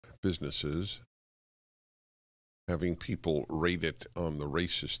businesses, having people rate it on the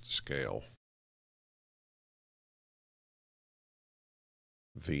racist scale.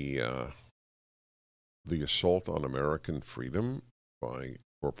 The assault on American freedom by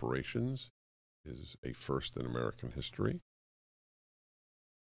corporations is a first in American history.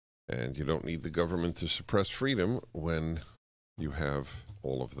 And you don't need the government to suppress freedom when you have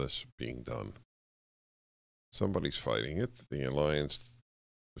all of this being done. Somebody's fighting it, the Alliance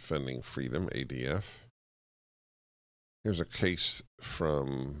Defending Freedom, ADF. Here's a case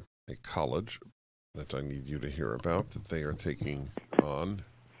from a college that I need you to hear about that they are taking on.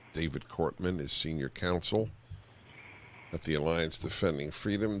 David Cortman is senior counsel at the Alliance Defending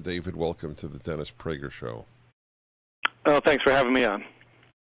Freedom. David, welcome to the Dennis Prager Show. Oh, thanks for having me on.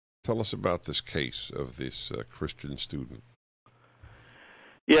 Tell us about this case of this Christian student.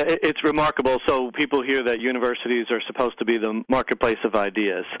 Yeah, it's remarkable. So people hear that universities are supposed to be the marketplace of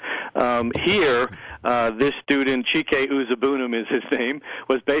ideas. Here, this student, Chike Uzabunum is his name,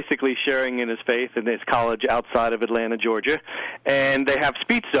 was basically sharing in his faith in his college outside of Atlanta, Georgia. And they have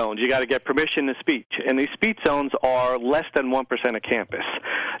speech zones. You got to get permission to speak. And these speech zones are less than 1% of campus.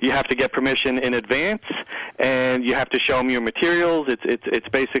 You have to get permission in advance, and you have to show them your materials. It's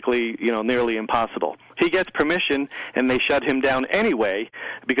basically, nearly impossible. He gets permission, and they shut him down anyway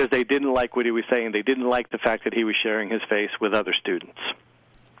because they didn't like what he was saying. They didn't like the fact that he was sharing his faith with other students.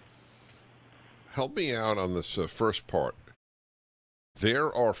 Help me out on this first part.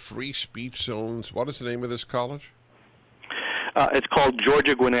 There are free speech zones. What is the name of this college? It's called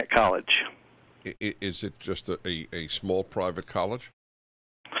Georgia Gwinnett College. Is it just a small private college?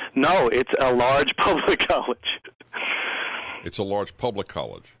 No, it's a large public college. It's a large public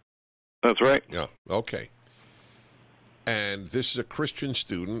college. That's right. Yeah, okay. And this is a Christian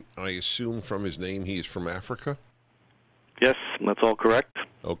student. I assume from his name he is from Africa? Yes, that's all correct.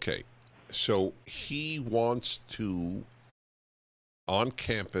 Okay. So he wants to, on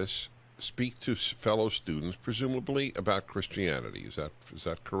campus, speak to fellow students, presumably about Christianity. Is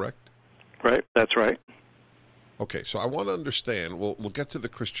that correct? Right, that's right. Okay, so I want to understand. We'll get to the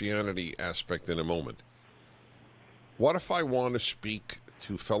Christianity aspect in a moment. What if I want to speak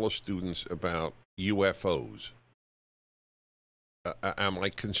to fellow students about UFOs? Am I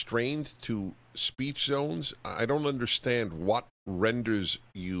constrained to speech zones? I don't understand what renders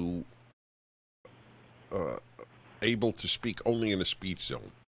you able to speak only in a speech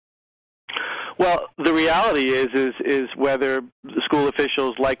zone. Well, the reality is whether the school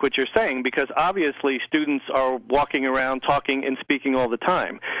officials like what you're saying, because obviously students are walking around talking and speaking all the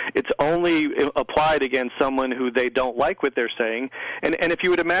time. It's only applied against someone who they don't like what they're saying. And if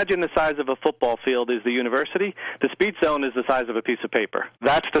you would imagine the size of a football field is the university, the speech zone is the size of a piece of paper.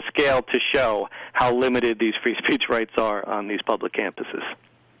 That's the scale to show how limited these free speech rights are on these public campuses.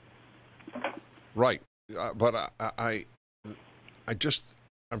 Right. But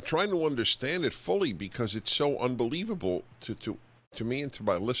I'm trying to understand it fully because it's so unbelievable to me and to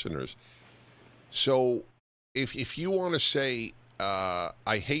my listeners. So if you want to say,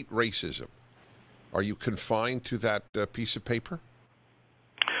 I hate racism, are you confined to that piece of paper?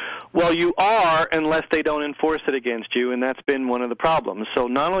 Well, you are unless they don't enforce it against you, and that's been one of the problems. So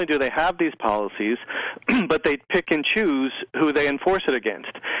not only do they have these policies, but they pick and choose who they enforce it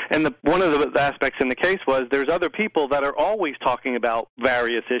against. And one of the aspects in the case was there's other people that are always talking about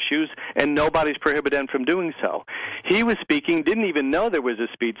various issues, and nobody's prohibited them from doing so. He was speaking, didn't even know there was a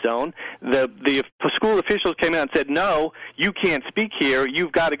speech zone. The school officials came out and said, no, you can't speak here.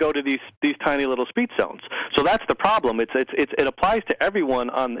 You've got to go to these tiny little speech zones. So that's the problem. It applies to everyone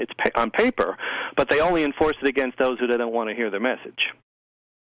on paper, but they only enforce it against those who don't want to hear their message.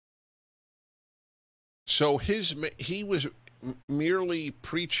 So he was merely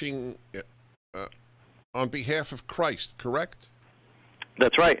preaching on behalf of Christ, correct?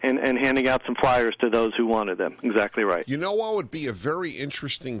 That's right, and handing out some flyers to those who wanted them. Exactly right. You know what would be a very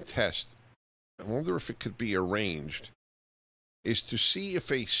interesting test? I wonder if it could be arranged, is to see if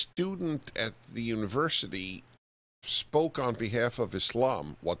a student at the university spoke on behalf of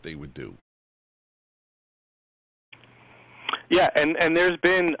Islam, what they would do. Yeah, and there's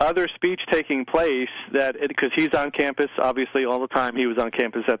been other speech taking place because he's on campus, obviously, all the time. He was on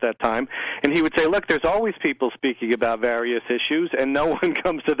campus at that time. And he would say, look, there's always people speaking about various issues, and no one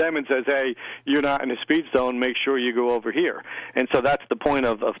comes to them and says, hey, you're not in a speech zone, make sure you go over here. And so that's the point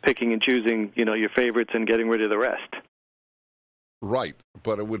of picking and choosing, your favorites and getting rid of the rest. Right,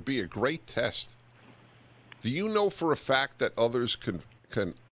 but it would be a great test. Do you know for a fact that others can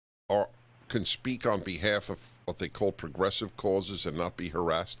speak on behalf of what they call progressive causes and not be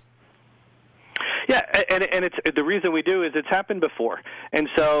harassed? Yeah, and it's the reason we do is it's happened before, and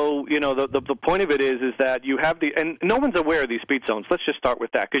so the point of it is that you have and no one's aware of these speed zones. Let's just start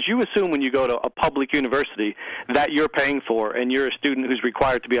with that, because you assume when you go to a public university that you're paying for and you're a student who's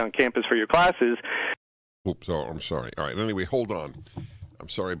required to be on campus for your classes. Oops, oh, I'm sorry. All right, anyway, hold on. I'm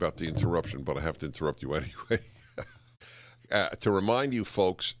sorry about the interruption, but I have to interrupt you anyway. To remind you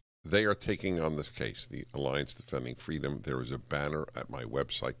folks, they are taking on this case, the Alliance Defending Freedom. There is a banner at my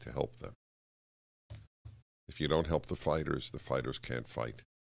website to help them. If you don't help the fighters can't fight.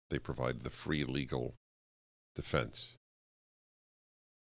 They provide the free legal defense.